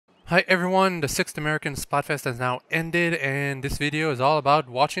Hi everyone, the 6th American Splatfest has now ended, and this video is all about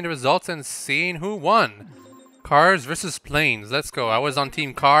watching the results and seeing who won. Cars versus planes. Let's go. I was on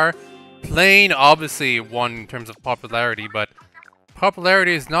Team Car. Plane obviously won in terms of popularity, but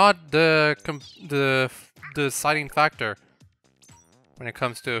popularity is not the deciding factor when it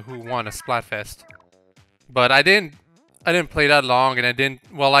comes to who won a Splatfest. But I didn't play that long, and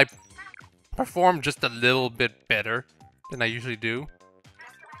I performed just a little bit better than I usually do.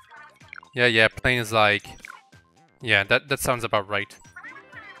 Yeah, plane is like... Yeah, that sounds about right.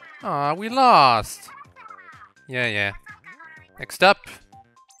 Aw, we lost! Yeah. Next up.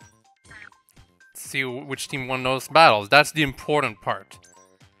 Let's see which team won those battles. That's the important part.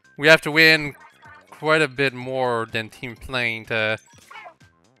 We have to win quite a bit more than Team Plane to...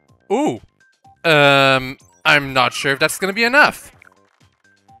 Ooh! I'm not sure if that's gonna be enough.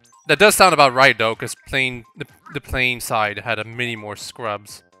 That does sound about right though, because the plane side had many more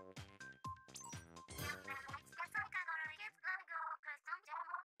scrubs.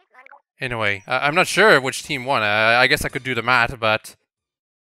 Anyway, I'm not sure which team won. I guess I could do the math, but...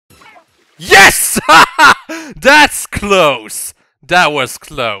 Yes! That's close! That was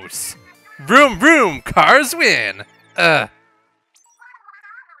close. Vroom, cars win!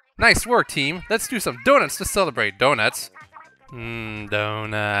 Nice work, team. Let's do some donuts to celebrate. Donuts.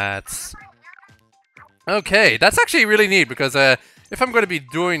 Donuts. Okay, that's actually really neat, because if I'm going to be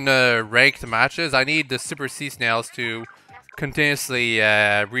doing ranked matches, I need the Super Sea Snails to continuously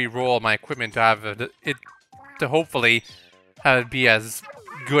re-roll my equipment to have it to hopefully have it be as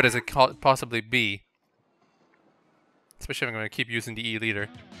good as it possibly be. Especially if I'm going to keep using the E-Leader.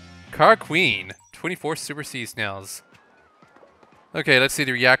 Car Queen, 24 Super Sea Snails. Okay, let's see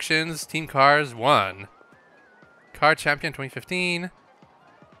the reactions. Team Cars won. Car Champion 2015.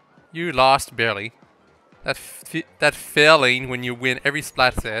 You lost barely. That failing when you win every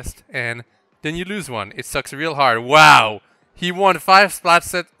Splatfest and then you lose one. It sucks real hard. Wow! He won 5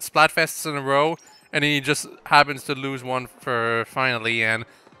 Splatfests in a row, and he just happens to lose one for finally, and...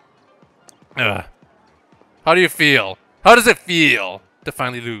 How do you feel? How does it feel to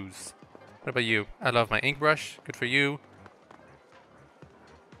finally lose? What about you? I love my ink brush. Good for you.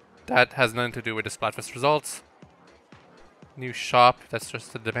 That has nothing to do with the Splatfest results. New shop. That's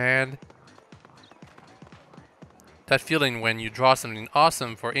just the demand. That feeling when you draw something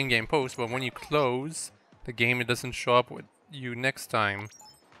awesome for in-game post, but when you close the game, it doesn't show up with you next time.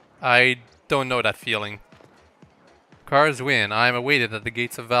 I don't know that feeling. Cars win. I am awaited at the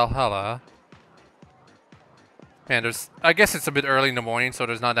gates of Valhalla. Man, I guess it's a bit early in the morning, so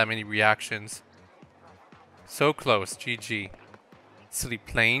there's not that many reactions. So close. GG. Silly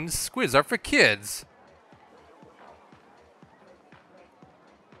planes. Squids are for kids.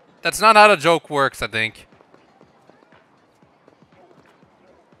 That's not how the joke works, I think.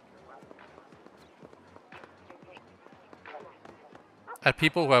 At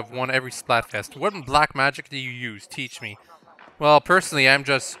people who have won every Splatfest. What black magic do you use? Teach me. Well, personally, I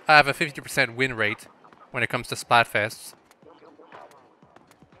have a 50% win rate when it comes to Splatfests.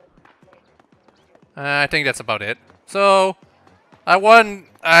 I think that's about it. So, I won.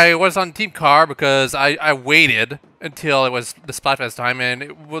 I was on Team Car because I waited until it was the Splatfest time,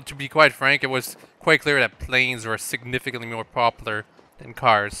 and well, to be quite frank, it was quite clear that planes were significantly more popular than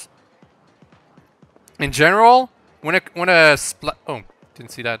cars. In general, when a oh,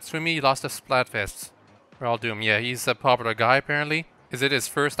 didn't see that. Swimmy lost a Splatfest. We're all doomed. Yeah, he's a popular guy apparently. Is it his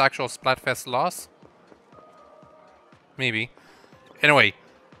first actual Splatfest loss? Maybe. Anyway,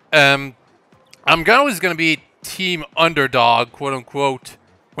 I'm always gonna be team underdog, quote unquote,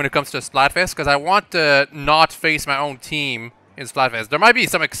 when it comes to Splatfest, because I want to not face my own team in Splatfest. There might be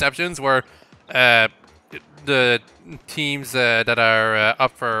some exceptions where the teams that are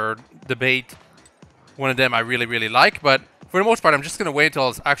up for debate, one of them I really like, but for the most part, I'm just going to wait until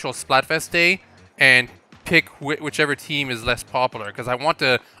it's actual Splatfest day and pick whichever team is less popular, because I want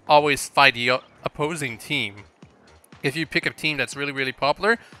to always fight the opposing team. If you pick a team that's really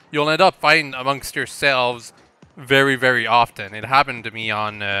popular, you'll end up fighting amongst yourselves very often. It happened to me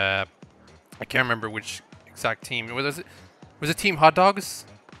on, I can't remember which exact team. Was it Team Hot Dogs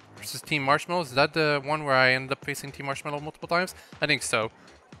versus Team Marshmallows? Is that the one where I ended up facing Team Marshmallow multiple times? I think so.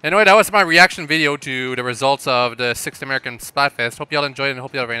 Anyway, that was my reaction video to the results of the 6th American Splatfest. Hope y'all enjoyed it and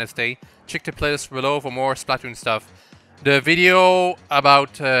hope y'all have a nice day. Check the playlist below for more Splatoon stuff. The video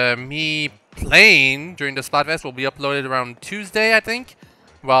about me playing during the Splatfest will be uploaded around Tuesday, I think.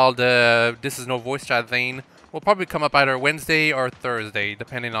 While the This Is No Voice Chat thing will probably come up either Wednesday or Thursday,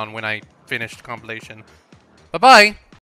 depending on when I finish the compilation. Bye-bye!